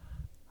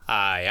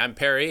Hi, I'm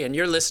Perry, and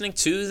you're listening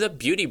to The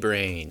Beauty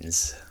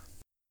Brains.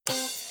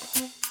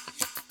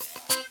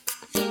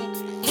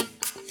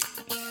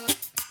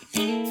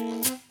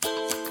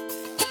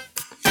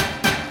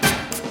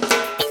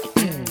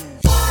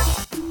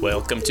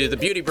 Welcome to The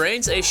Beauty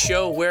Brains, a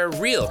show where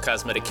real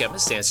cosmetic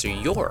chemists answer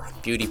your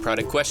beauty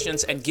product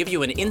questions and give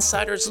you an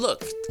insider's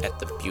look at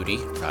the beauty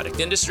product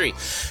industry.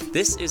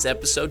 This is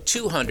episode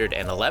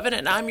 211,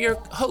 and I'm your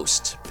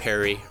host,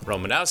 Perry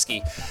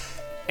Romanowski.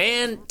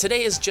 And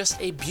today is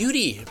just a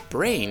beauty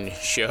brain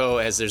show.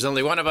 As there's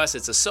only one of us,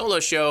 it's a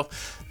solo show.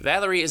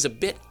 Valerie is a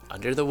bit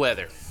under the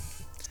weather.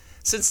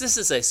 Since this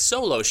is a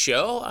solo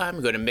show,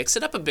 I'm going to mix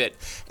it up a bit,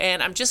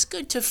 and I'm just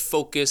going to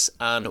focus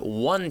on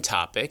one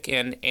topic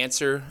and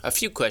answer a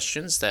few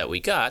questions that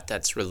we got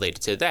that's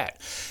related to that.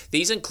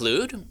 These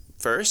include,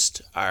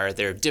 first, are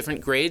there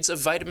different grades of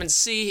vitamin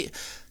C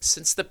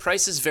since the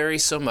prices vary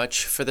so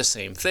much for the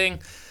same thing?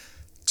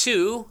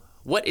 2,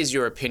 what is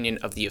your opinion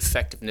of the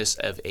effectiveness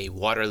of a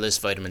waterless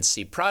vitamin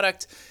C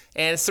product?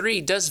 And 3,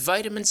 does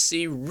vitamin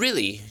C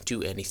really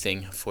do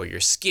anything for your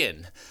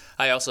skin?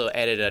 I also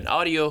added an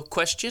audio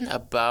question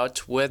about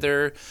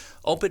whether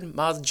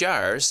open-mouthed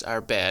jars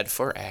are bad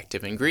for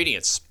active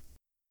ingredients.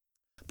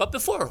 But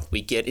before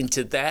we get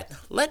into that,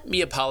 let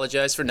me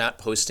apologize for not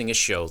posting a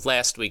show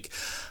last week.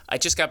 I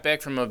just got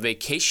back from a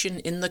vacation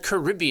in the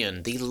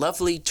Caribbean, the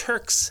lovely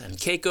Turks and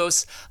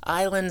Caicos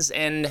Islands,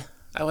 and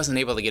I wasn't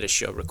able to get a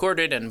show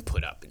recorded and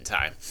put up in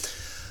time.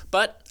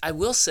 But I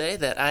will say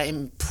that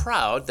I'm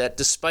proud that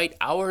despite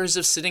hours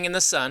of sitting in the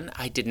sun,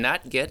 I did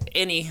not get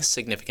any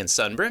significant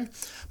sunburn.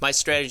 My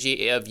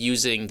strategy of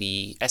using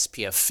the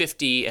SPF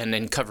 50 and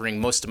then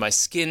covering most of my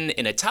skin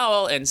in a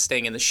towel and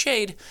staying in the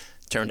shade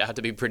turned out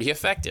to be pretty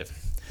effective.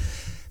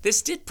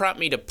 This did prompt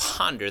me to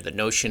ponder the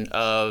notion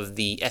of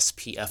the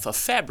SPF of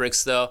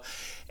fabrics, though,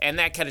 and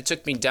that kind of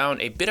took me down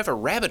a bit of a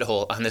rabbit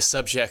hole on this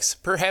subject.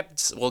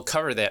 Perhaps we'll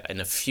cover that in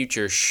a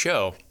future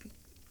show.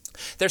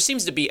 There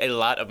seems to be a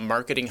lot of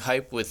marketing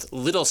hype with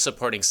little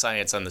supporting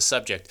science on the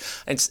subject.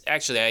 And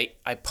actually,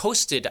 I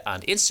posted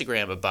on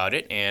Instagram about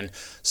it, and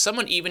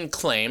someone even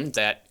claimed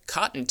that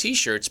cotton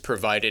t-shirts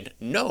provided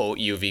no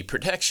UV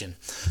protection.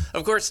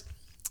 Of course,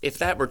 if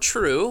that were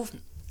true,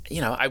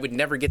 I would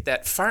never get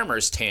that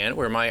farmer's tan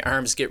where my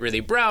arms get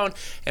really brown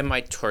and my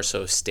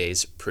torso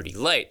stays pretty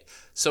light.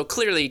 So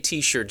clearly,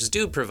 t-shirts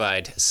do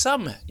provide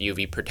some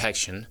UV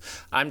protection.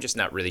 I'm just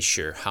not really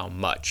sure how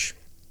much.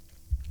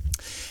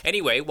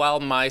 Anyway, while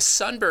my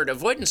sunburn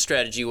avoidance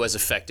strategy was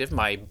effective,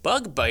 my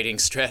bug biting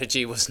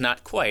strategy was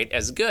not quite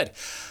as good.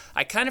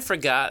 I kind of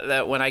forgot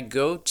that when I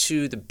go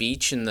to the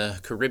beach in the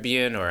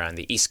Caribbean or on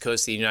the East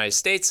Coast of the United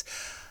States,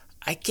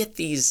 I get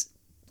these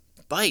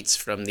bites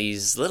from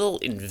these little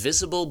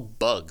invisible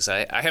bugs.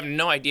 I have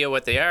no idea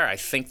what they are. I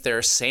think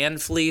they're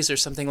sand fleas or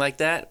something like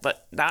that,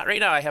 but not right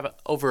now. I have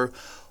over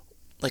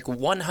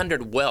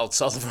 100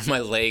 welts all over my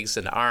legs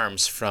and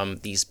arms from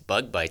these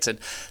bug bites. And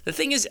the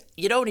thing is,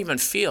 you don't even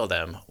feel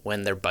them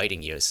when they're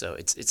biting you. So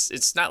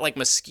it's not like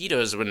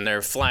mosquitoes when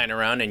they're flying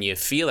around and you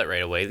feel it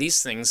right away.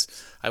 These things,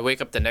 I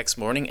wake up the next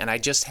morning and I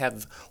just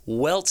have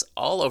welts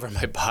all over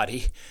my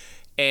body,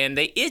 and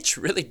they itch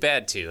really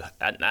bad too.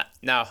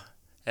 Now,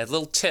 a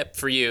little tip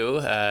for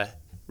you,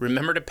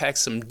 remember to pack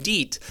some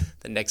DEET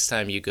the next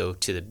time you go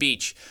to the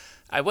beach.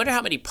 I wonder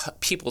how many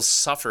people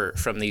suffer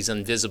from these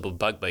invisible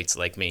bug bites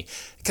like me.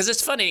 Because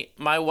it's funny,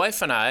 my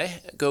wife and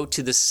I go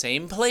to the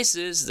same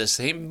places, the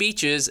same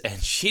beaches,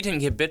 and she didn't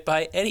get bit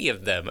by any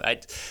of them.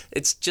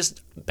 It's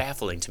just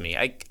baffling to me.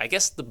 I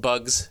guess the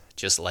bugs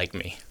just like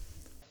me.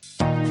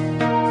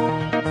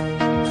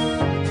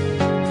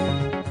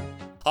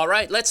 All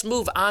right, let's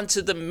move on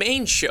to the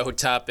main show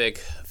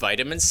topic,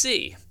 vitamin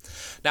C.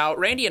 Now,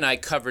 Randy and I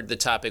covered the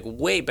topic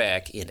way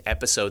back in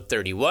episode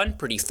 31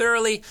 pretty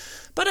thoroughly,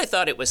 but I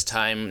thought it was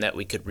time that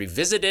we could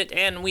revisit it,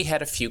 and we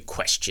had a few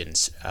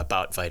questions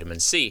about vitamin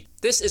C.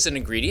 This is an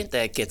ingredient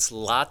that gets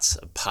lots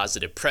of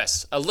positive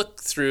press. A look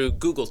through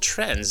Google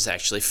Trends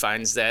actually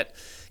finds that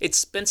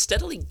it's been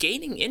steadily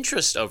gaining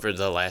interest over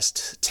the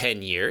last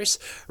 10 years.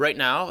 Right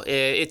now,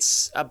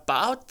 it's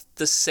about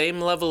the same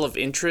level of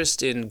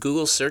interest in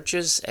Google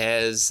searches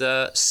as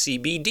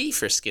CBD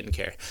for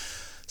skincare.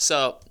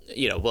 So,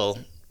 we'll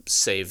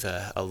save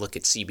a look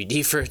at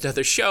CBD for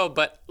another show,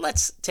 but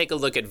let's take a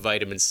look at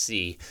vitamin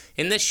C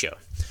in this show.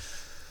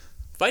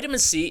 Vitamin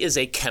C is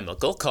a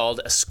chemical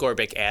called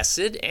ascorbic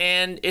acid,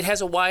 and it has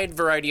a wide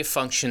variety of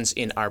functions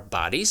in our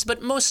bodies,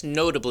 but most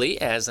notably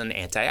as an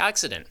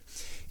antioxidant.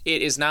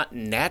 It is not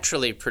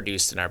naturally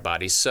produced in our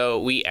bodies, so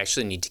we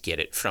actually need to get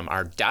it from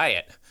our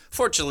diet.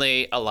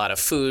 Fortunately, a lot of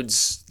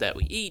foods that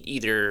we eat,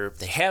 either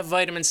they have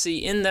vitamin C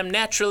in them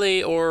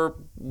naturally, or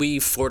we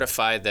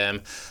fortify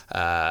them,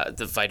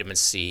 the vitamin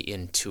C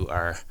into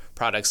our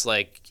products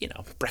like,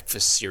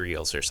 breakfast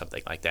cereals or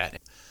something like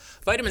that.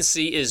 Vitamin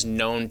C is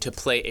known to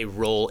play a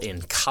role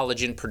in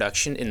collagen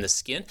production in the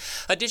skin.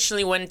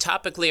 Additionally, when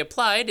topically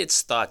applied,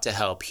 it's thought to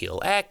help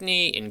heal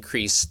acne,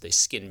 increase the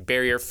skin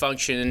barrier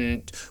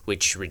function,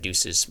 which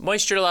reduces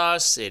moisture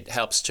loss. It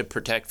helps to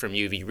protect from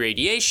UV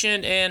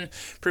radiation and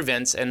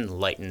prevents and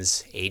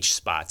lightens age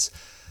spots.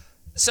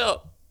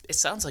 So, it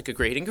sounds like a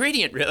great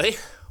ingredient, really,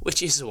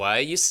 which is why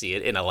you see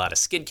it in a lot of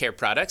skincare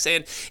products,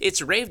 and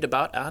it's raved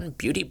about on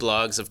beauty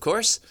blogs, of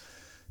course.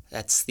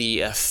 That's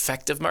the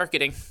effect of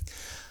marketing.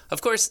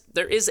 Of course,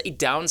 there is a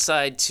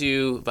downside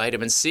to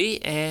vitamin C,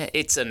 and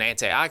it's an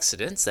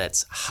antioxidant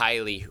that's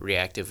highly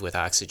reactive with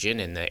oxygen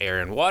in the air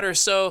and water,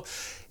 so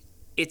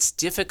it's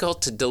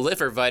difficult to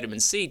deliver vitamin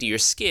C to your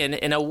skin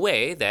in a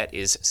way that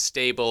is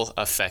stable,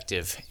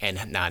 effective,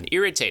 and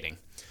non-irritating.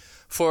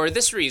 For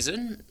this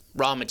reason,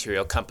 raw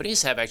material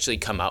companies have actually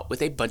come out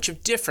with a bunch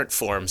of different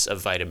forms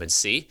of vitamin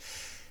C.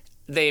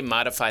 They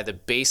modify the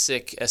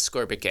basic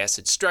ascorbic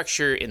acid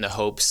structure in the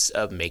hopes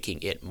of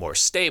making it more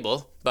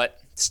stable,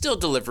 but still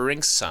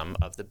delivering some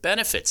of the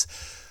benefits.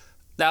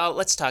 Now,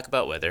 let's talk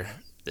about whether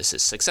this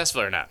is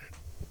successful or not.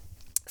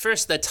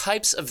 First, the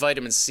types of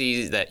vitamin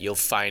C that you'll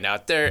find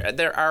out there.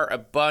 There are a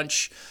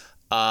bunch.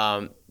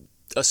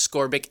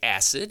 Ascorbic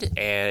acid,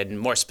 and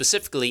more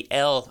specifically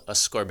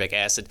L-ascorbic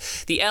acid.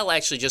 The L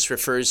actually just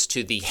refers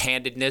to the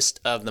handedness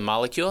of the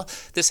molecule.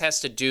 This has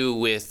to do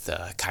with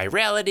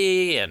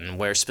chirality and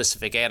where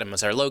specific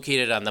atoms are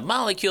located on the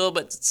molecule,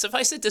 but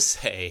suffice it to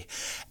say,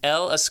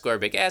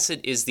 L-ascorbic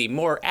acid is the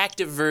more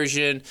active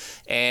version,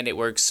 and it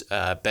works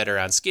better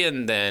on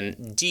skin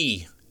than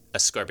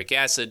D-ascorbic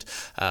acid,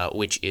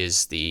 which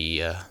is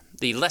the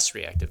less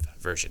reactive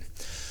version.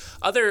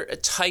 Other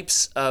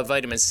types of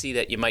vitamin C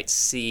that you might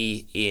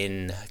see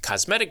in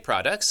cosmetic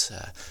products,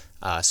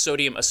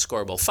 sodium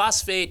ascorbyl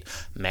phosphate,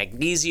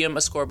 magnesium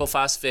ascorbyl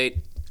phosphate,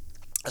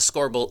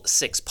 ascorbyl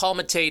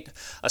 6-palmitate,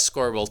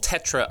 ascorbyl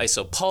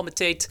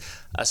tetraisopalmitate,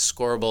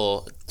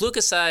 ascorbyl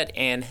glucoside,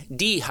 and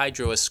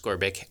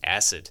dehydroascorbic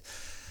acid.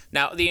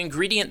 Now, the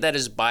ingredient that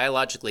is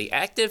biologically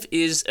active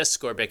is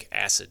ascorbic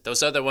acid.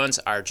 Those other ones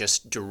are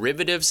just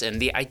derivatives,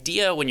 and the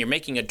idea when you're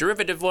making a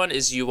derivative one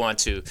is you want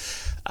to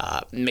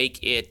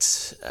make it,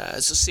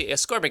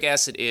 ascorbic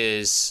acid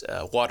is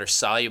water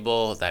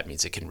soluble. That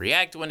means it can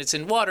react when it's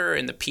in water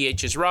and the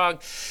pH is wrong.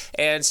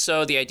 And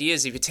so the idea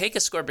is if you take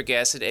ascorbic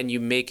acid and you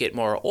make it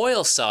more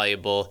oil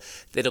soluble,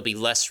 it'll be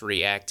less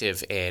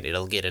reactive and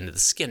it'll get into the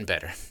skin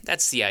better.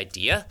 That's the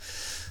idea.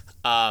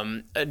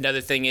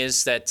 Another thing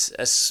is that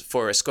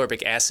for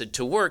ascorbic acid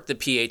to work, the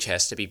pH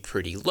has to be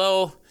pretty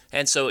low.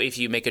 And so if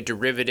you make a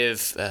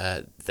derivative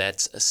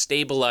that's a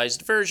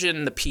stabilized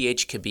version, the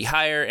pH can be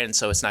higher, and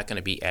so it's not going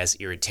to be as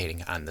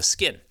irritating on the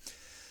skin.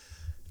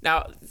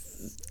 Now,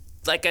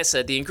 like I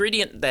said, the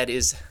ingredient that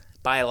is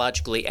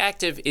biologically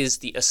active is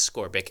the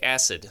ascorbic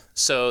acid.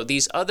 So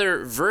these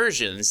other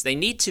versions, they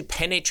need to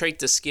penetrate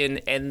the skin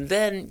and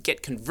then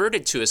get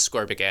converted to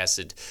ascorbic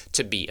acid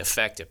to be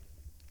effective.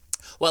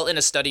 Well, in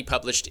a study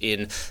published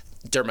in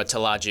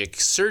Dermatologic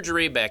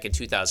Surgery back in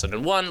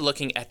 2001,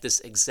 looking at this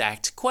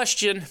exact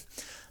question,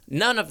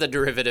 none of the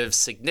derivatives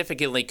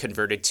significantly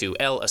converted to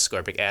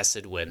L-ascorbic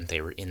acid when they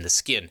were in the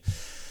skin.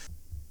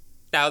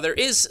 Now, there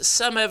is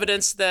some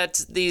evidence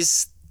that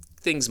these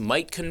things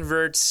might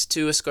convert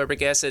to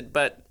ascorbic acid,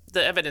 but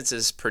the evidence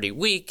is pretty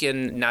weak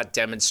and not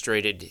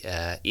demonstrated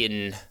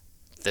in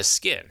the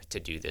skin to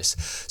do this.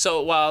 So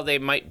while they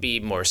might be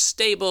more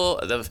stable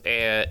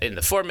in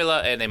the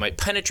formula and they might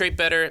penetrate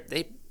better,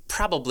 they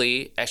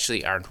probably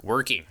actually aren't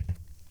working.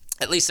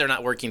 At least they're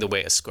not working the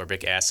way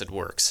ascorbic acid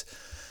works.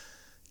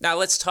 Now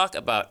let's talk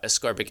about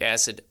ascorbic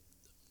acid.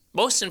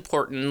 Most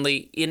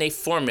importantly, in a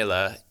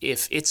formula,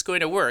 if it's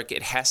going to work,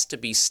 it has to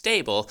be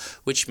stable,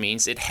 which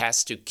means it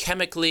has to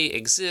chemically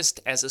exist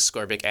as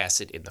ascorbic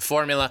acid in the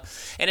formula,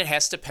 and it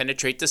has to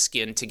penetrate the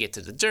skin to get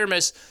to the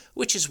dermis,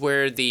 which is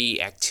where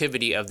the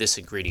activity of this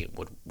ingredient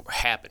would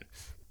happen.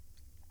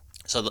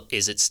 So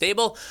is it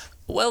stable?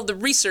 Well, the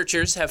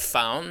researchers have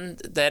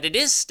found that it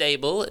is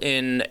stable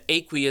in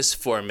aqueous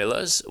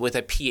formulas with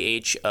a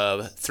pH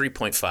of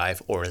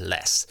 3.5 or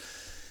less.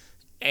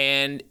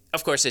 And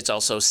of course, it's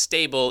also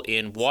stable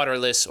in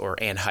waterless or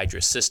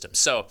anhydrous systems.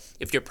 So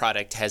if your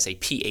product has a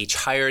pH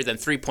higher than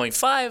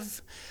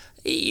 3.5,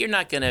 you're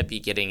not going to be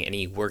getting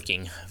any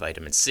working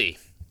vitamin C.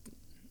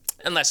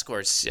 Unless, of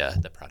course,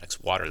 the product's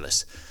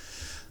waterless.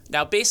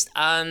 Now, based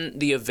on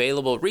the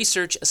available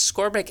research,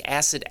 ascorbic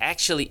acid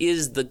actually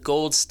is the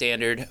gold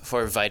standard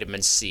for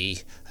vitamin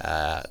C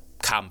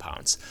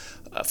compounds.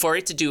 For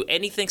it to do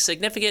anything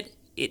significant,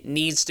 it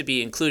needs to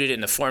be included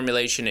in the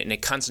formulation in a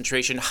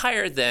concentration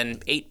higher than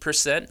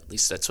 8%, at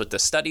least that's what the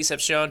studies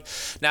have shown.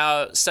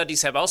 Now,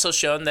 studies have also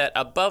shown that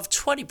above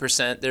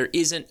 20%, there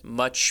isn't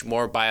much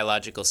more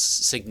biological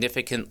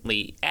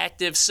significantly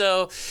active,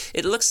 so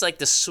it looks like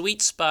the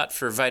sweet spot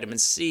for vitamin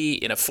C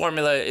in a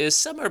formula is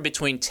somewhere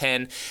between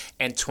 10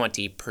 and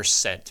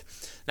 20%.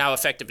 Now,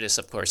 effectiveness,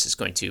 of course, is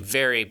going to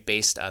vary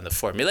based on the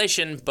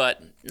formulation,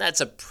 but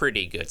that's a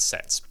pretty good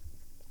sense.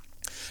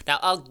 Now,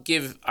 I'll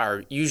give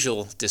our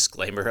usual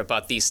disclaimer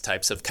about these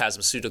types of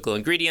cosmeceutical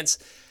ingredients.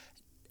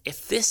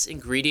 if this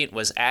ingredient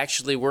was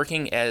actually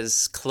working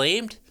as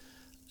claimed,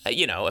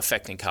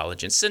 affecting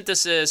collagen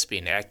synthesis,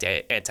 being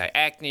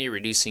anti-acne,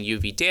 reducing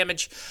UV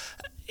damage,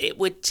 it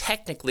would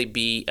technically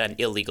be an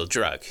illegal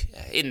drug,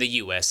 in the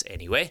US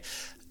anyway.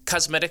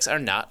 Cosmetics are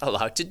not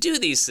allowed to do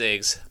these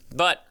things,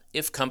 but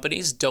if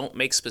companies don't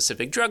make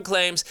specific drug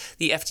claims,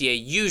 the FDA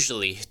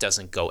usually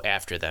doesn't go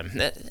after them,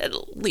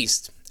 at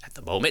least at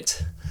the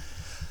moment.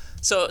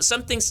 So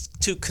some things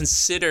to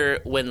consider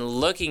when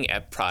looking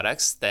at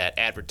products that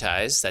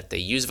advertise that they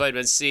use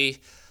vitamin C.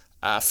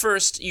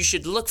 First, you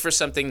should look for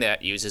something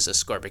that uses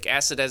ascorbic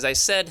acid. As I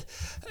said,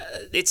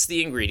 it's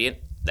the ingredient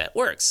that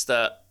works.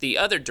 The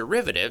other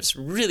derivatives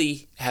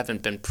really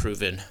haven't been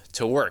proven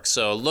to work,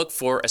 so look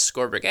for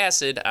ascorbic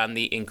acid on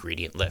the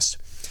ingredient list.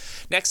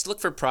 Next, look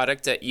for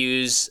products that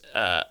use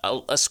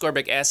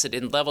ascorbic acid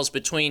in levels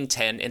between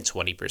 10 and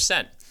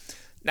 20%.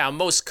 Now,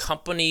 most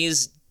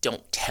companies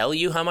don't tell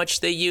you how much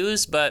they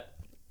use, but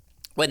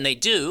when they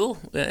do,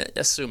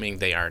 assuming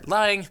they aren't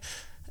lying,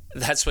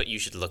 that's what you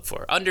should look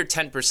for. Under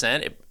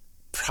 10%, it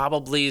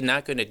probably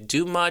not going to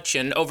do much,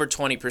 and over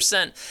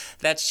 20%,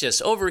 that's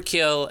just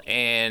overkill,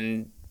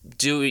 and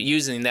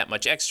using that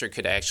much extra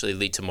could actually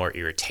lead to more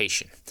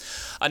irritation.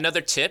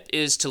 Another tip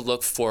is to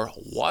look for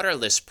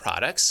waterless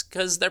products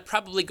because they're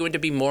probably going to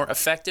be more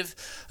effective.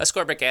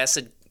 Ascorbic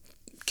acid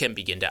can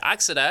begin to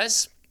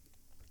oxidize,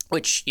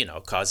 which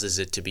causes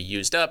it to be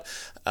used up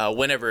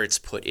whenever it's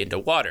put into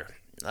water.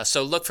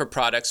 So look for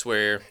products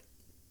where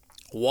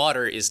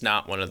water is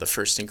not one of the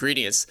first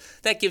ingredients.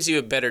 That gives you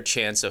a better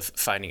chance of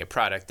finding a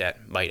product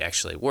that might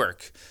actually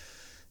work.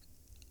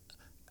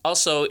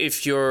 Also,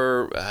 if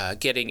you're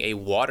getting a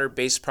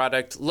water-based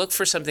product, look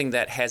for something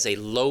that has a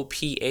low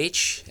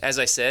pH. As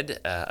I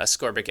said,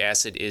 ascorbic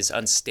acid is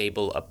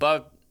unstable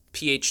above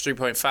pH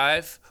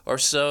 3.5 or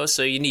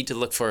so you need to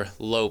look for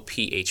low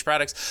pH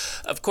products.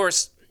 Of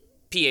course,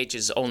 pH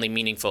is only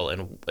meaningful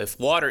if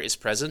water is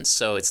present,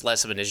 so it's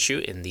less of an issue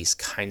in these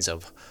kinds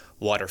of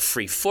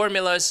water-free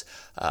formulas.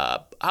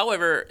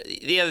 However,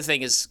 the other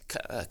thing is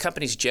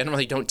companies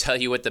generally don't tell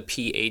you what the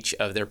pH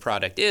of their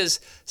product is,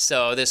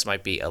 so this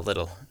might be a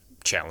little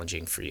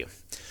challenging for you.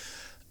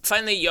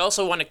 Finally, you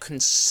also want to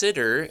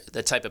consider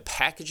the type of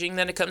packaging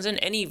that it comes in.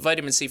 Any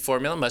vitamin C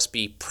formula must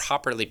be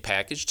properly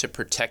packaged to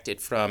protect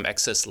it from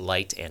excess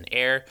light and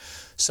air.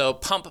 So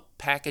pump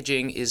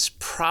packaging is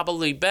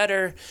probably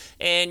better,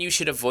 and you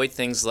should avoid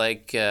things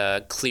like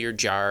clear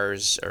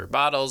jars or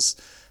bottles,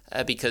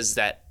 because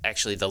that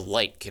actually the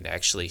light can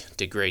actually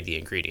degrade the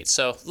ingredients.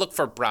 So look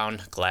for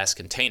brown glass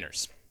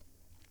containers.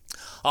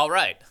 All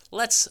right,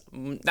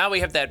 now we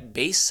have that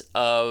base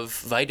of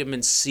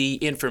vitamin C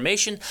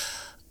information.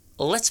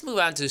 Let's move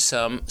on to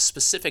some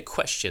specific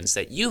questions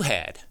that you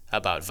had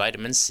about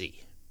vitamin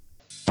C.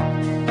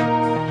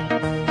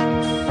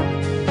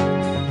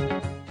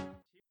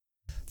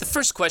 The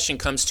first question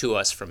comes to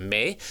us from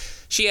May.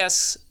 She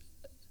asks,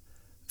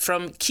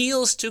 from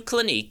Kiehl's to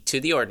Clinique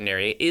to The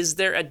Ordinary, is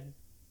there a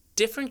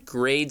different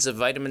grades of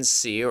vitamin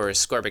C or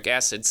ascorbic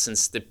acid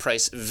since the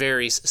price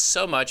varies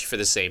so much for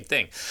the same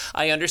thing?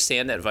 I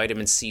understand that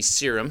vitamin C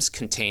serums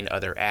contain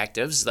other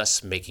actives,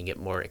 thus making it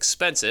more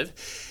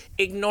expensive.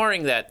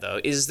 Ignoring that, though,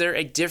 is there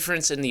a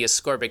difference in the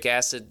ascorbic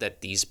acid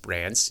that these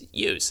brands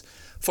use?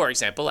 For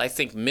example, I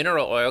think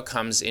mineral oil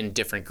comes in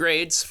different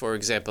grades, for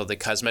example, the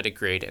cosmetic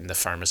grade and the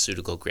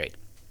pharmaceutical grade.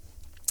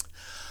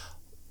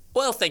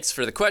 Well, thanks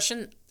for the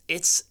question.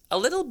 It's a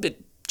little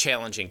bit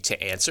challenging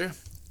to answer.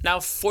 Now,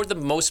 for the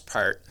most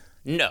part,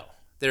 no,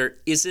 there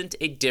isn't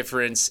a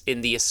difference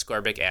in the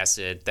ascorbic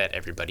acid that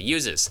everybody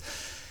uses.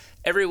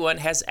 Everyone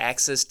has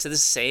access to the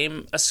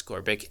same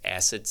ascorbic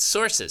acid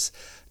sources.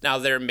 Now,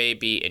 there may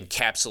be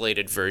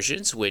encapsulated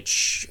versions,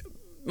 which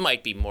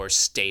might be more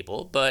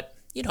stable, but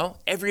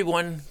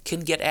everyone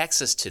can get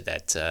access to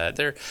that.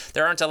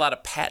 There aren't a lot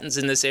of patents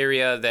in this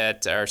area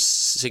that are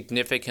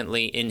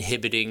significantly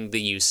inhibiting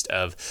the use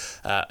of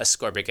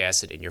ascorbic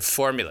acid in your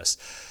formulas.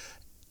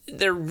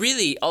 There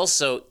really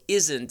also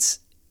isn't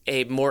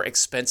a more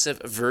expensive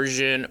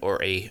version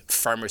or a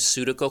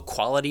pharmaceutical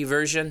quality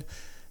version.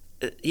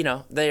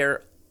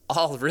 They're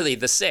all really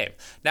the same.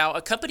 Now,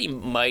 a company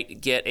might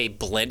get a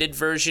blended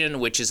version,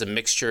 which is a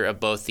mixture of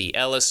both the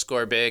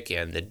L-ascorbic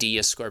and the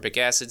D-ascorbic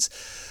acids.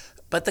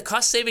 But the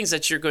cost savings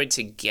that you're going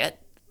to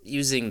get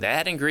using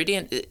that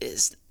ingredient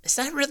is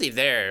not really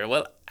there.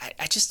 Well,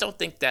 I just don't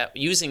think that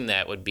using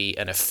that would be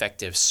an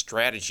effective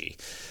strategy.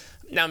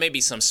 Now,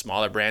 maybe some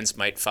smaller brands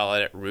might follow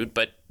that route,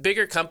 but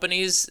bigger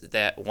companies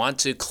that want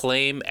to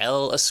claim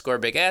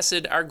L-ascorbic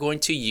acid are going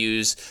to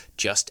use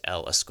just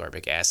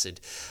L-ascorbic acid.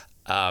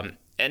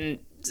 And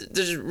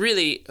there's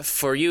really,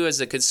 for you as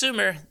a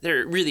consumer,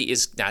 there really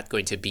is not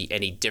going to be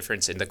any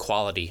difference in the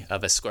quality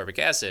of ascorbic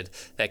acid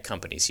that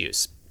companies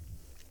use.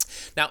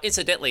 Now,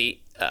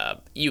 incidentally,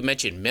 you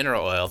mentioned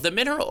mineral oil. The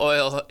mineral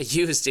oil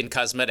used in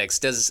cosmetics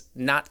does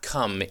not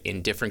come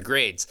in different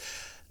grades.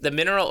 The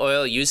mineral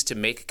oil used to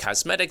make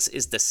cosmetics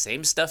is the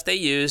same stuff they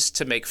use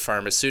to make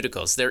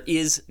pharmaceuticals. There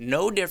is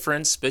no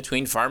difference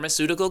between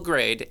pharmaceutical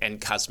grade and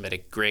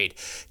cosmetic grade.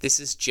 This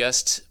is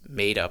just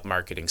made-up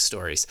marketing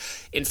stories.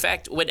 In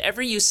fact,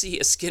 whenever you see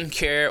a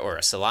skincare or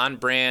a salon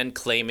brand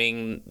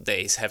claiming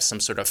they have some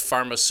sort of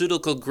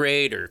pharmaceutical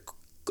grade or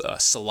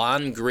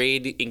salon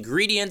grade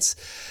ingredients,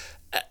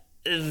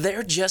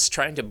 they're just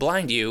trying to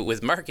blind you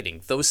with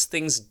marketing. Those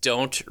things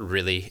don't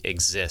really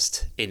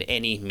exist in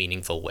any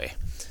meaningful way.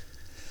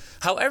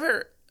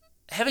 However,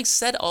 having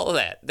said all of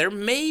that, there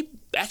may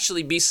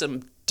actually be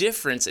some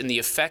difference in the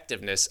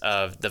effectiveness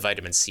of the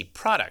vitamin C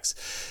products,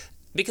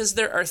 because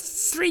there are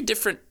 3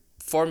 different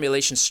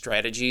formulation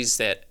strategies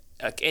that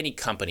any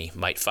company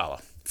might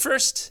follow.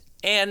 First,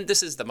 and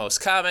this is the most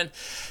common,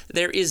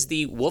 there is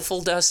the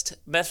Wuffle dust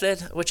method,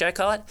 which I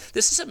call it.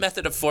 This is a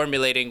method of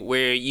formulating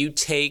where you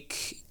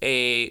take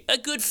a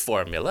good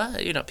formula,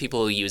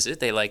 people use it,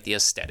 they like the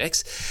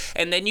aesthetics,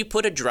 and then you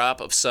put a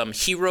drop of some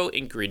hero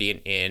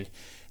ingredient in,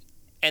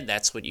 and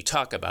that's what you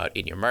talk about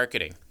in your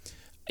marketing.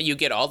 You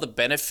get all the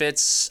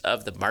benefits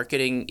of the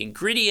marketing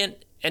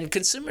ingredient, and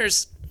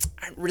consumers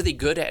aren't really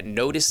good at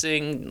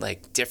noticing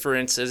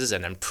differences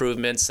and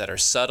improvements that are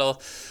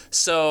subtle.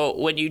 So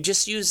when you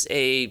just use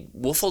a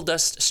Wuffle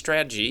dust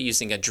strategy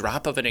using a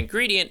drop of an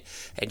ingredient,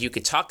 and you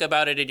could talk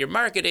about it in your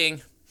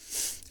marketing,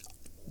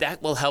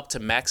 that will help to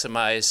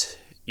maximize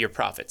your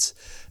profits.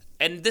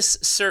 And this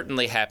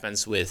certainly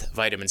happens with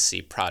vitamin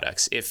C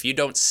products. If you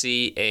don't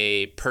see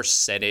a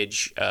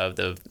percentage of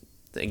the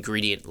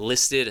ingredient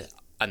listed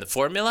on the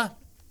formula,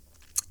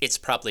 it's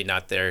probably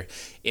not there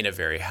in a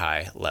very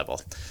high level.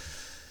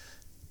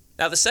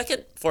 Now, the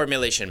second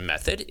formulation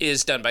method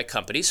is done by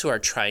companies who are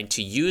trying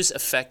to use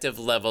effective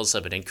levels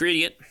of an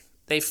ingredient.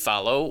 They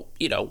follow,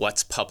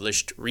 what's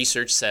published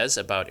research says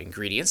about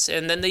ingredients,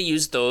 and then they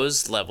use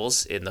those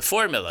levels in the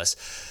formulas.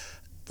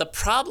 The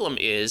problem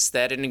is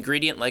that an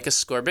ingredient like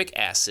ascorbic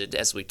acid,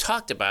 as we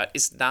talked about,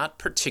 is not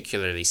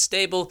particularly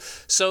stable.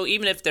 So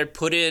even if they're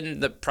put in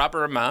the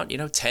proper amount,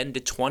 10 to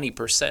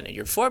 20% in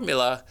your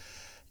formula,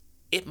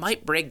 it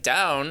might break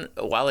down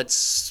while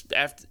it's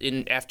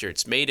after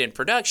it's made in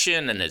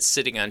production and it's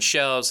sitting on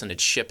shelves and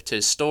it's shipped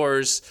to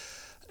stores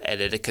and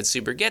then a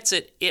consumer gets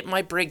it. It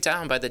might break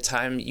down by the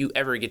time you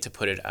ever get to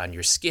put it on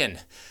your skin.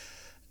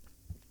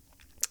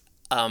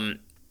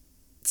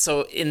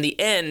 So in the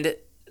end,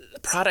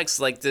 products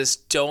like this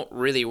don't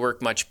really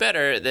work much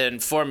better than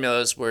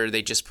formulas where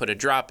they just put a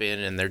drop in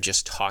and they're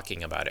just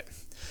talking about it.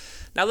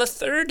 Now, the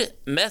third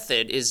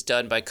method is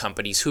done by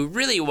companies who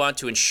really want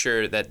to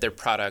ensure that their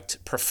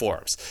product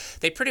performs.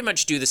 They pretty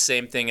much do the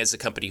same thing as the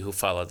company who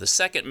followed the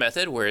second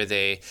method, where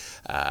they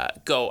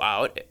go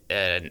out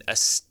and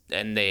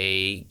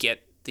they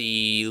get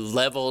the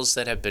levels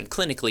that have been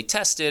clinically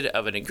tested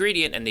of an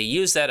ingredient, and they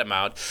use that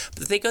amount,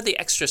 but they go the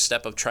extra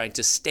step of trying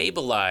to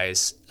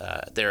stabilize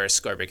their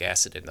ascorbic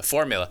acid in the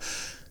formula.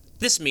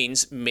 This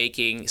means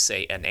making,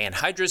 say, an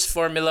anhydrous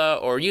formula,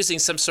 or using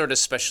some sort of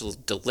special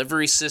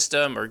delivery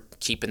system, or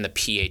keeping the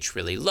pH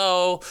really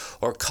low,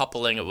 or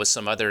coupling it with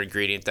some other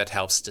ingredient that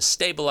helps to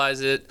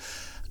stabilize it.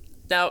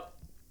 Now,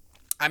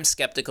 I'm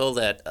skeptical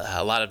that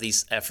a lot of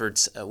these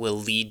efforts will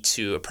lead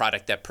to a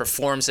product that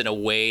performs in a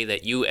way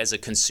that you as a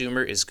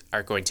consumer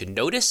are going to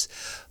notice,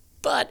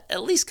 but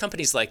at least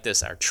companies like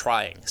this are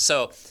trying.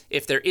 So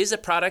if there is a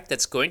product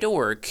that's going to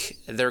work,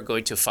 they're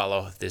going to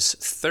follow this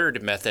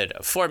third method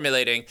of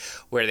formulating,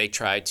 where they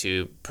try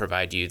to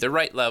provide you the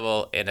right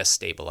level in a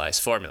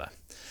stabilized formula.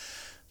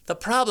 The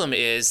problem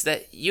is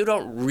that you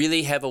don't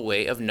really have a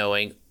way of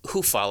knowing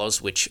who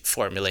follows which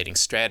formulating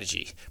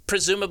strategy.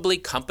 Presumably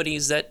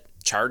companies that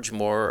charge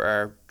more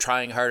are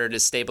trying harder to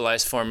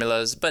stabilize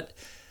formulas, but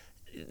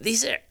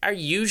these are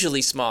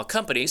usually small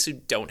companies who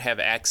don't have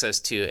access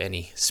to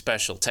any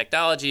special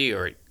technology,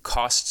 or it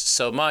costs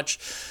so much.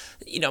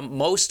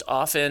 Most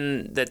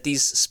often that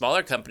these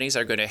smaller companies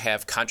are going to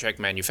have contract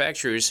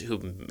manufacturers who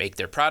make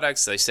their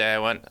products. They say, I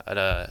want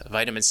a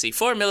vitamin C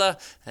formula,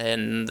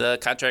 and the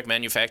contract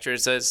manufacturer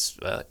says,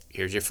 well,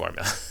 here's your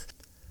formula.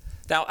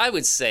 Now, I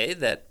would say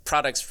that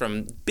products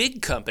from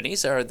big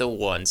companies are the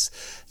ones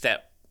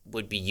that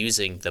would be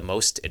using the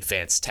most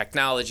advanced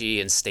technology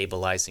and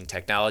stabilizing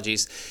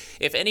technologies.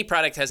 If any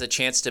product has a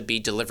chance to be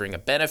delivering a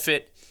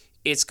benefit,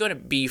 it's going to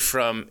be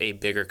from a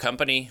bigger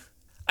company.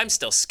 I'm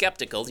still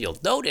skeptical, you'll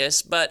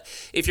notice, but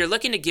if you're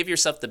looking to give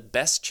yourself the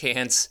best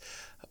chance,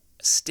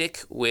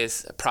 stick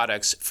with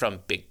products from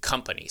big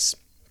companies.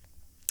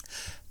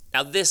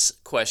 Now, this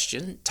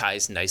question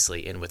ties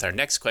nicely in with our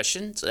next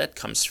question. So that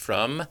comes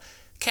from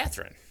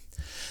Catherine.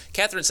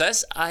 Catherine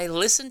says, I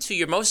listened to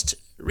your most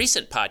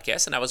recent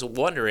podcast, and I was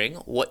wondering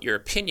what your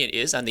opinion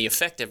is on the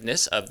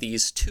effectiveness of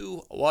these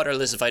 2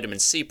 waterless vitamin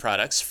C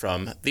products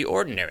from The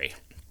Ordinary.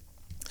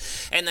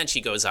 And then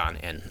she goes on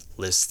and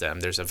lists them.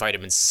 There's a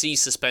vitamin C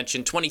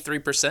suspension,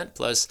 23%,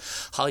 plus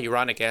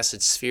hyaluronic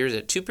acid spheres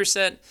at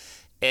 2%.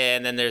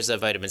 And then there's a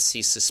vitamin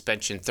C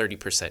suspension,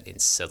 30% in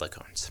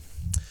silicones.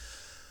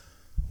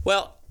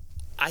 Well,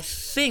 I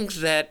think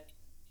that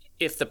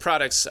if the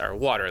products are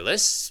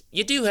waterless,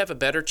 you do have a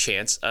better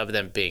chance of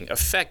them being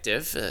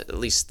effective, at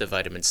least the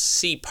vitamin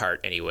C part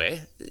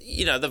anyway.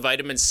 The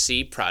vitamin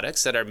C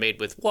products that are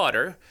made with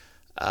water,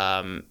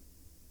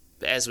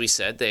 as we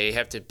said, they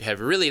have to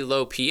have really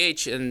low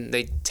pH and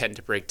they tend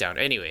to break down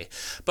anyway.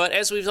 But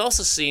as we've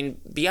also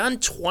seen, beyond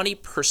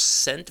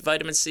 20%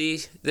 vitamin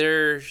C,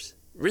 there's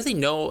really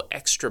no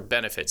extra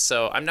benefit.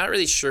 So I'm not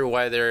really sure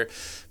why they're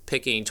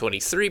picking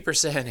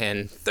 23%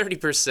 and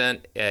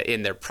 30%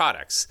 in their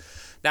products.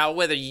 Now,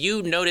 whether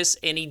you notice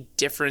any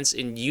difference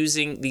in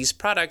using these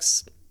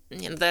products,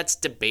 that's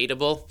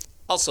debatable.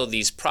 Also,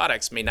 these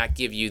products may not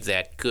give you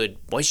that good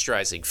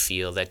moisturizing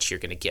feel that you're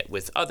going to get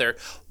with other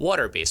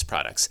water-based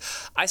products.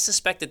 I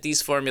suspect that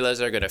these formulas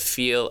are going to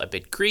feel a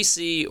bit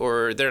greasy,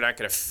 or they're not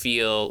going to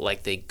feel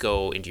like they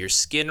go into your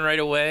skin right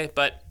away,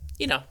 but,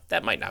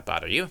 that might not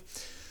bother you.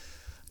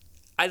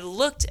 I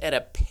looked at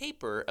a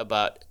paper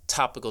about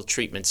topical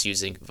treatments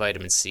using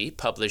vitamin C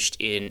published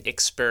in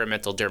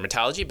Experimental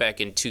Dermatology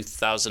back in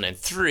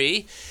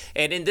 2003.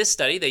 And in this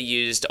study, they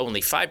used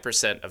only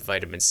 5% of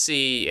vitamin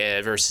C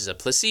versus a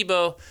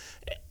placebo.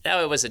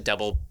 Now, it was a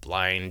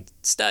double-blind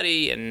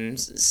study, and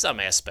some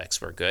aspects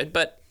were good.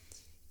 But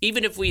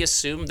even if we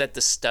assume that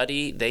the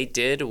study they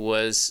did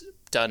was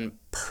done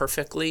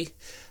perfectly,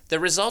 the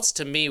results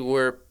to me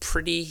were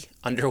pretty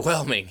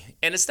underwhelming.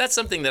 And it's not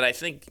something that I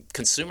think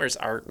consumers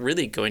are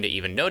really going to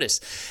even notice.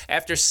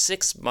 After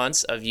 6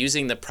 months of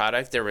using the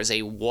product, there was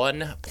a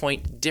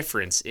 1-point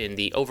difference in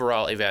the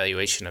overall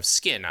evaluation of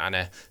skin on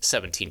a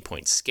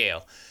 17-point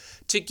scale.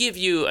 To give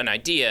you an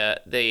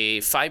idea, the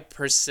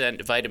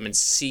 5% vitamin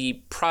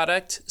C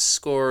product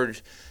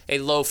scored a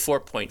low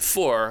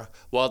 4.4,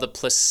 while the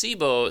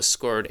placebo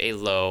scored a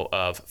low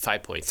of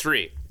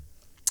 5.3.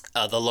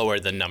 The lower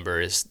the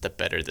number is, the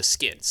better the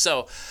skin.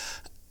 So,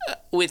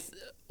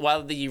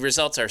 while the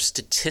results are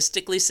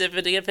statistically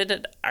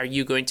significant, are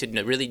you going to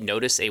really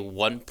notice a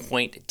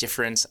 1-point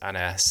difference on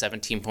a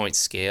 17-point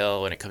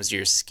scale when it comes to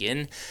your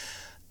skin?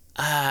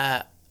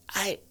 I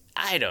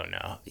don't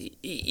know.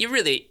 You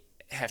really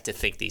have to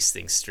think these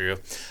things through.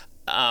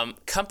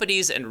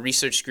 Companies and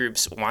research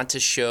groups want to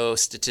show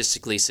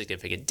statistically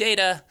significant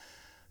data.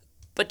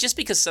 But just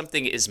because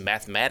something is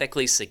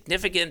mathematically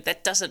significant,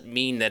 that doesn't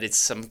mean that it's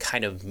some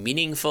kind of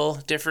meaningful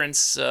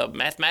difference.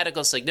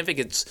 Mathematical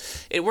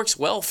significance, it works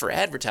well for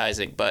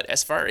advertising, but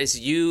as far as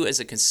you as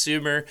a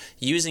consumer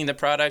using the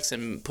products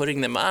and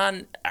putting them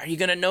on, are you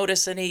going to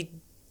notice any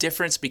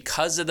difference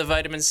because of the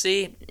vitamin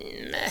C?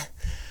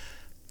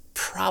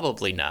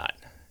 Probably not.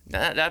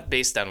 Not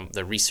based on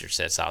the research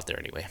that's out there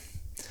anyway.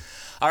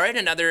 All right,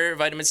 another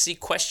vitamin C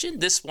question.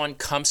 This one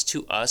comes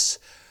to us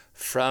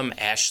from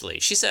Ashley.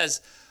 She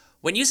says,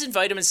 when using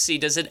vitamin C,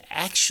 does it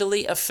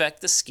actually affect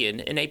the skin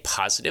in a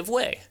positive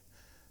way?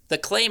 The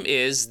claim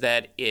is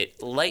that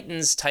it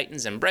lightens,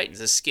 tightens, and brightens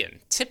the skin.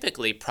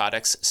 Typically,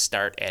 products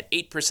start at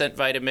 8%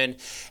 vitamin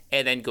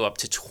and then go up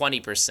to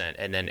 20%.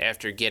 And then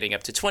after getting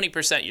up to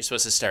 20%, you're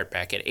supposed to start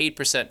back at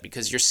 8%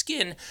 because your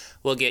skin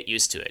will get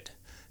used to it.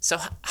 So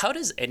how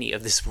does any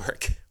of this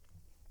work?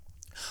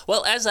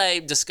 Well, as I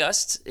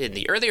discussed in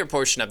the earlier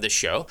portion of the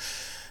show,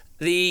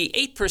 the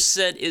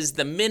 8% is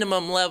the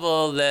minimum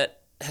level that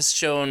has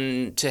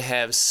shown to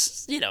have,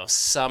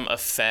 some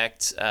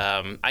effect.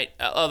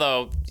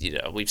 Although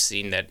we've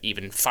seen that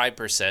even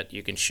 5%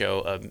 you can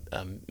show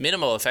a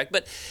minimal effect,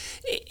 but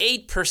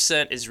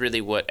 8% is really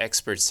what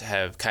experts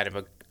have kind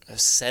of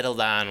settled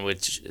on,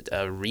 which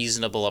a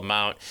reasonable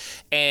amount,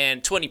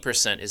 and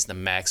 20% is the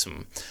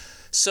maximum.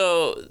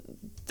 So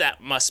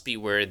that must be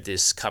where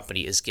this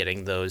company is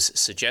getting those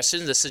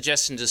suggestions. The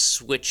suggestion to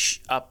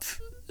switch up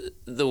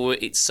the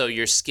way so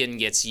your skin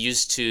gets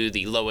used to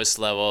the lowest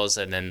levels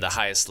and then the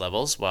highest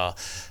levels,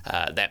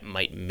 that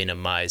might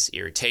minimize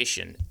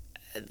irritation.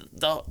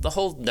 The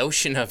whole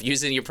notion of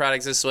using your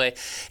products this way,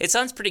 it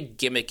sounds pretty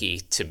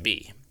gimmicky to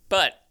me.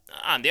 But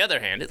on the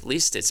other hand, at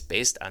least it's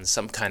based on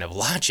some kind of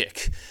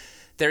logic.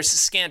 There's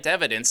scant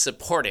evidence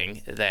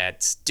supporting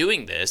that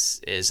doing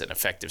this is an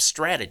effective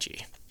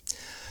strategy.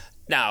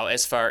 Now,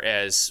 as far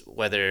as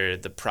whether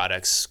the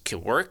products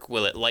can work,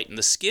 will it lighten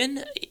the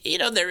skin?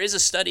 There is a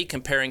study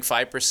comparing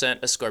 5%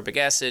 ascorbic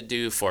acid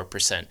to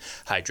 4%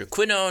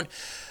 hydroquinone.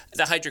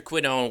 The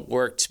hydroquinone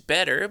worked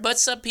better, but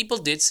some people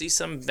did see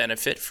some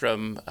benefit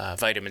from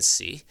vitamin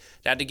C.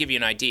 Now, to give you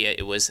an idea,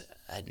 it was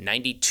a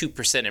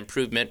 92%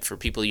 improvement for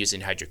people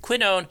using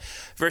hydroquinone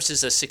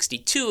versus a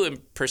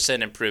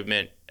 62%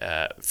 improvement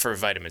for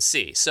vitamin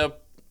C. So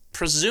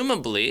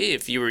presumably,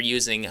 if you were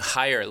using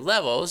higher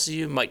levels,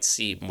 you might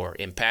see more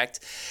impact.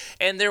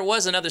 And there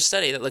was another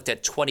study that looked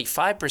at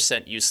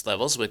 25% use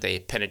levels with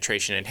a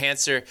penetration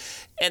enhancer,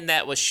 and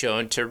that was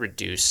shown to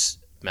reduce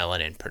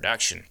melanin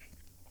production.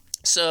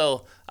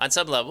 So on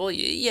some level,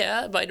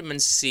 yeah, vitamin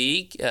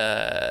C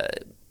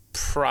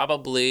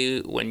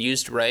probably, when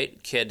used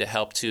right, can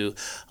help to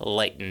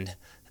lighten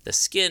the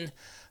skin.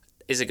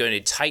 Is it going to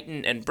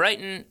tighten and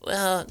brighten?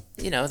 Well,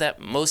 that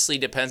mostly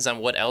depends on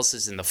what else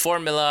is in the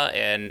formula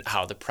and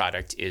how the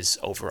product is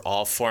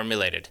overall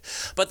formulated.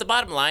 But the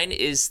bottom line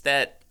is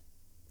that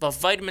While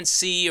vitamin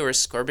C or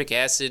ascorbic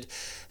acid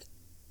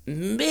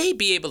may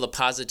be able to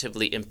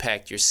positively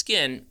impact your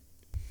skin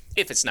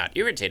if it's not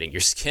irritating your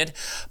skin,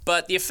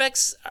 but the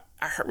effects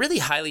are really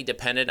highly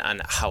dependent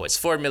on how it's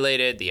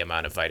formulated, the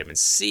amount of vitamin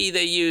C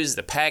they use,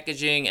 the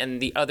packaging,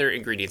 and the other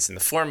ingredients in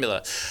the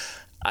formula.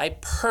 I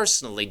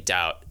personally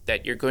doubt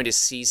that you're going to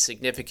see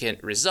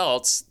significant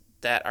results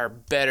that are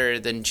better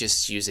than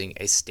just using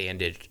a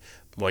standard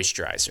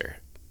moisturizer.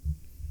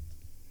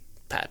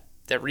 But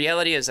the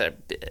reality is that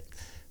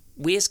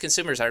we as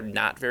consumers are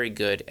not very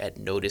good at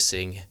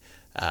noticing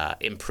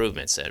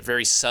improvements,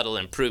 very subtle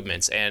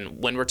improvements.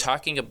 And when we're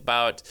talking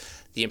about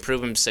the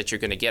improvements that you're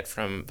going to get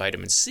from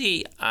vitamin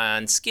C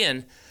on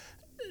skin,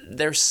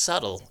 they're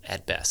subtle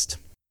at best.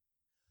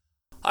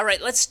 All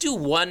right, let's do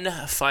one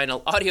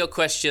final audio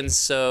question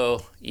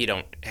so you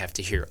don't have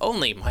to hear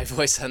only my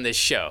voice on this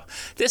show.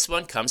 This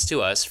one comes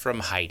to us from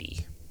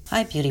Heidi.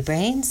 Hi, Beauty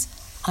Brains.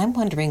 I'm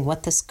wondering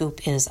what the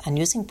scoop is on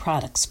using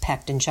products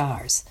packed in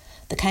jars,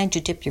 the kind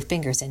you dip your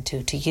fingers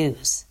into to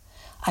use.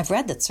 I've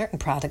read that certain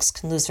products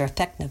can lose their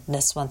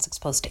effectiveness once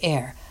exposed to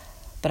air,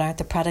 but aren't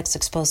the products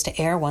exposed to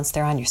air once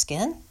they're on your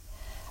skin?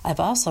 I've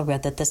also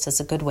read that this is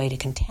a good way to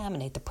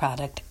contaminate the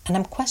product, and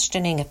I'm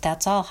questioning if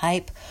that's all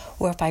hype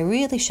or if I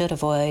really should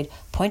avoid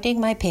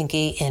pointing my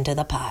pinky into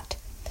the pot.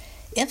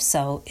 If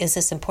so, is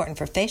this important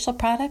for facial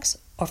products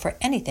or for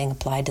anything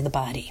applied to the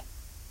body?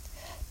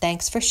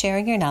 Thanks for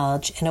sharing your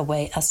knowledge in a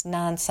way us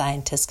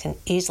non-scientists can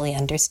easily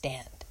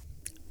understand.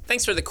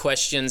 Thanks for the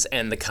questions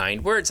and the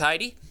kind words,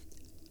 Heidi.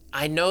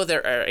 I know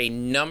there are a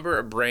number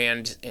of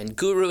brand and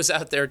gurus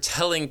out there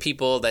telling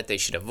people that they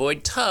should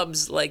avoid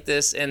tubs like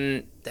this,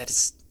 and that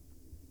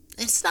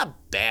it's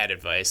not bad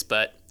advice,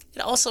 but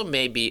it also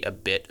may be a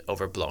bit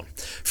overblown.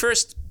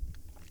 First,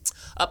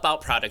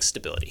 about product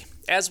stability.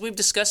 As we've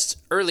discussed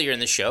earlier in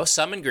the show,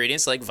 some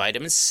ingredients like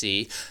vitamin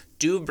C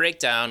do break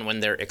down when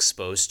they're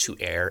exposed to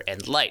air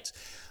and light.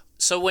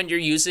 So when you're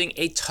using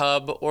a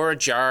tub or a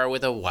jar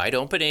with a wide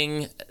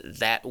opening,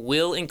 that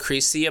will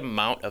increase the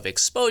amount of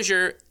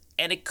exposure,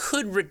 and it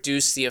could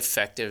reduce the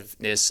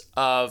effectiveness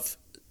of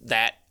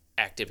that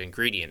active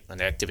ingredient,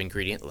 an active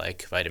ingredient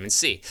like vitamin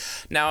C.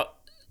 Now,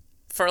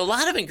 for a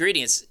lot of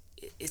ingredients,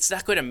 it's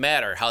not going to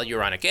matter.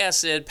 Hyaluronic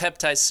acid,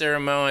 peptide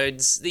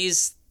ceramides,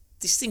 these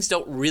things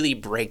don't really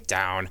break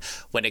down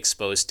when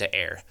exposed to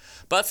air.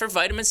 But for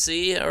vitamin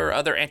C or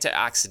other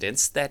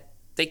antioxidants, that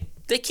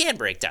they can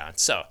break down.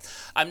 So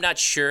I'm not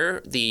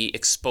sure the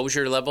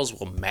exposure levels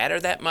will matter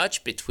that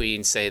much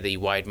between, say, the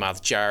wide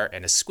mouth jar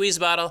and a squeeze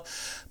bottle.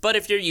 But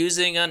if you're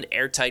using an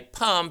airtight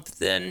pump,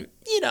 then,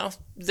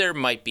 there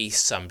might be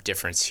some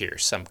difference here,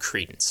 some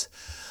credence.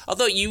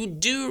 Although you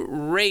do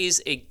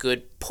raise a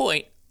good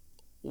point,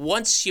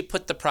 once you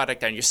put the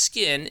product on your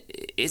skin,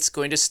 it's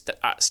going to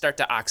start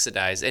to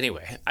oxidize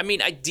anyway. I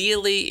mean,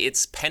 ideally,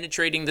 it's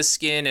penetrating the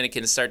skin and it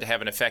can start to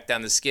have an effect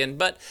on the skin.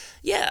 But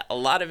yeah, a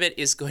lot of it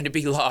is going to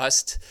be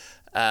lost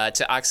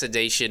to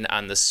oxidation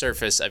on the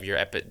surface of your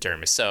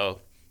epidermis.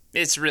 So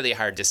it's really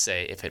hard to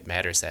say if it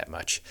matters that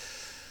much.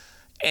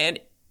 And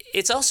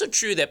it's also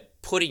true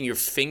that putting your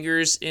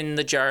fingers in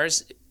the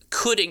jars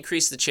could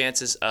increase the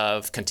chances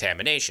of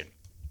contamination.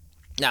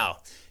 Now,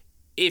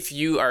 if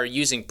you are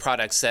using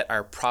products that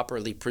are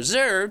properly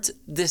preserved,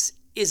 this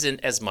isn't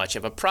as much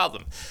of a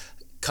problem.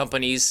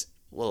 Companies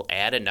will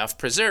add enough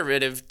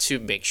preservative to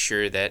make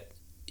sure that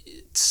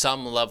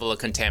some level of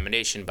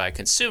contamination by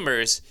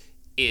consumers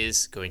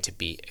is going to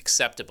be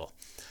acceptable.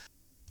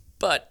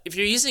 But if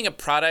you're using a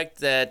product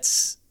that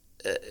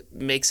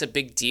makes a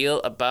big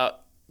deal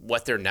about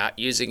what they're not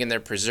using in their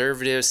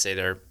preservatives, say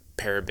they're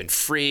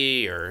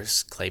paraben-free or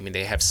claiming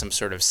they have some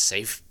sort of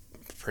safe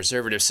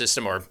preservative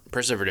system or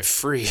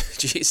preservative-free,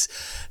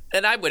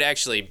 then I would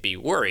actually be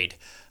worried.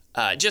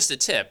 Just a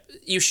tip,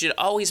 you should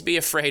always be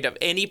afraid of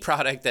any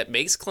product that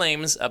makes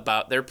claims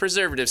about their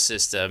preservative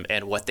system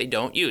and what they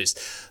don't use.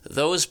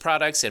 Those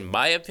products, in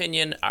my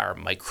opinion, are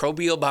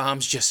microbial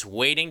bombs just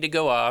waiting to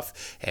go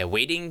off and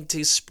waiting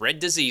to spread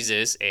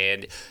diseases,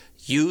 and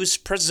use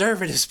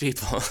preservatives,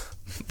 people.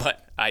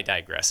 But I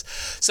digress.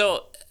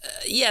 So,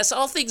 yes,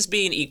 all things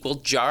being equal,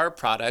 jar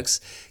products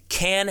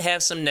can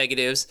have some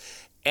negatives.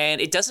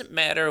 And it doesn't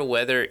matter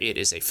whether it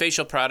is a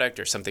facial product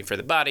or something for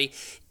the body,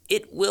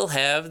 it will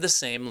have the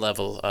same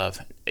level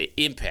of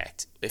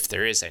impact, if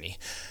there is any.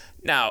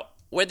 Now,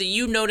 whether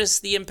you notice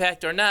the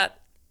impact or not,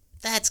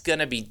 that's going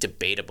to be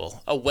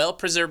debatable. A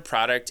well-preserved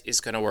product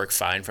is going to work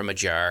fine from a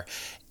jar.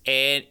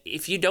 And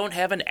if you don't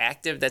have an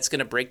active that's going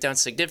to break down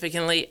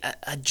significantly,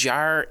 a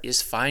jar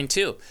is fine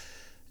too.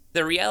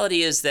 The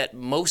reality is that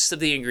most of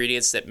the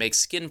ingredients that make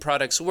skin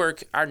products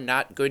work are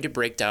not going to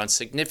break down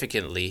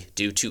significantly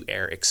due to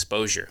air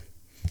exposure.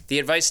 The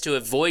advice to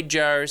avoid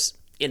jars,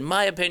 in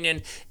my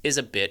opinion, is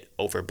a bit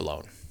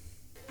overblown.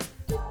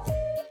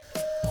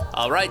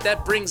 All right,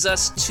 that brings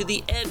us to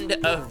the end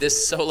of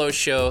this solo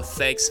show.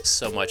 Thanks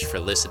so much for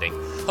listening.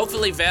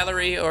 Hopefully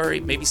Valerie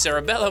or maybe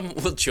Sarah Bellum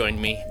will join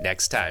me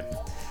next time.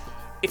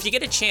 If you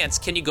get a chance,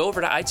 can you go over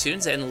to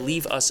iTunes and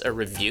leave us a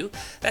review?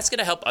 That's going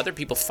to help other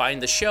people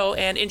find the show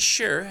and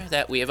ensure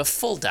that we have a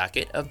full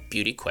docket of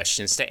beauty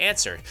questions to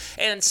answer.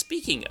 And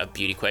speaking of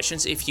beauty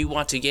questions, if you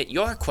want to get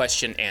your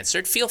question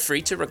answered, feel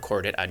free to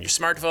record it on your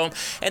smartphone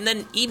and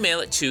then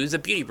email it to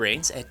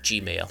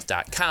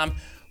thebeautybrains@gmail.com.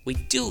 We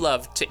do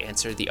love to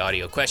answer the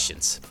audio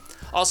questions.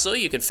 Also,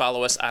 you can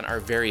follow us on our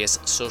various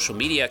social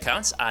media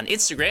accounts. On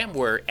Instagram,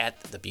 we're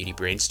at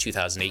TheBeautyBrains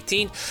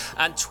 2018.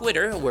 On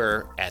Twitter,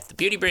 we're at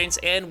TheBeautyBrains,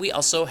 and we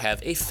also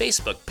have a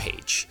Facebook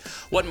page.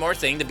 One more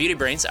thing, The Beauty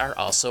Brains are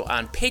also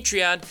on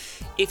Patreon.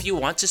 If you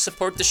want to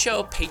support the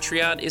show,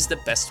 Patreon is the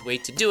best way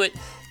to do it.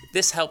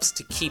 This helps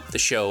to keep the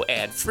show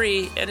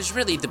ad-free and is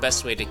really the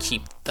best way to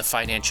keep the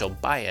financial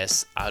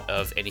bias out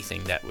of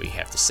anything that we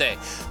have to say.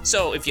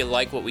 So if you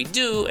like what we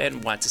do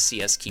and want to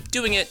see us keep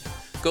doing it,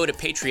 go to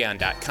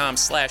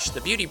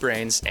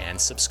patreon.com/thebeautybrains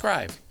and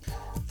subscribe.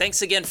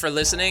 Thanks again for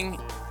listening.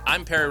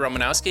 I'm Perry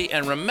Romanowski,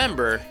 and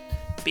remember,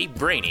 be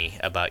brainy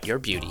about your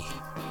beauty.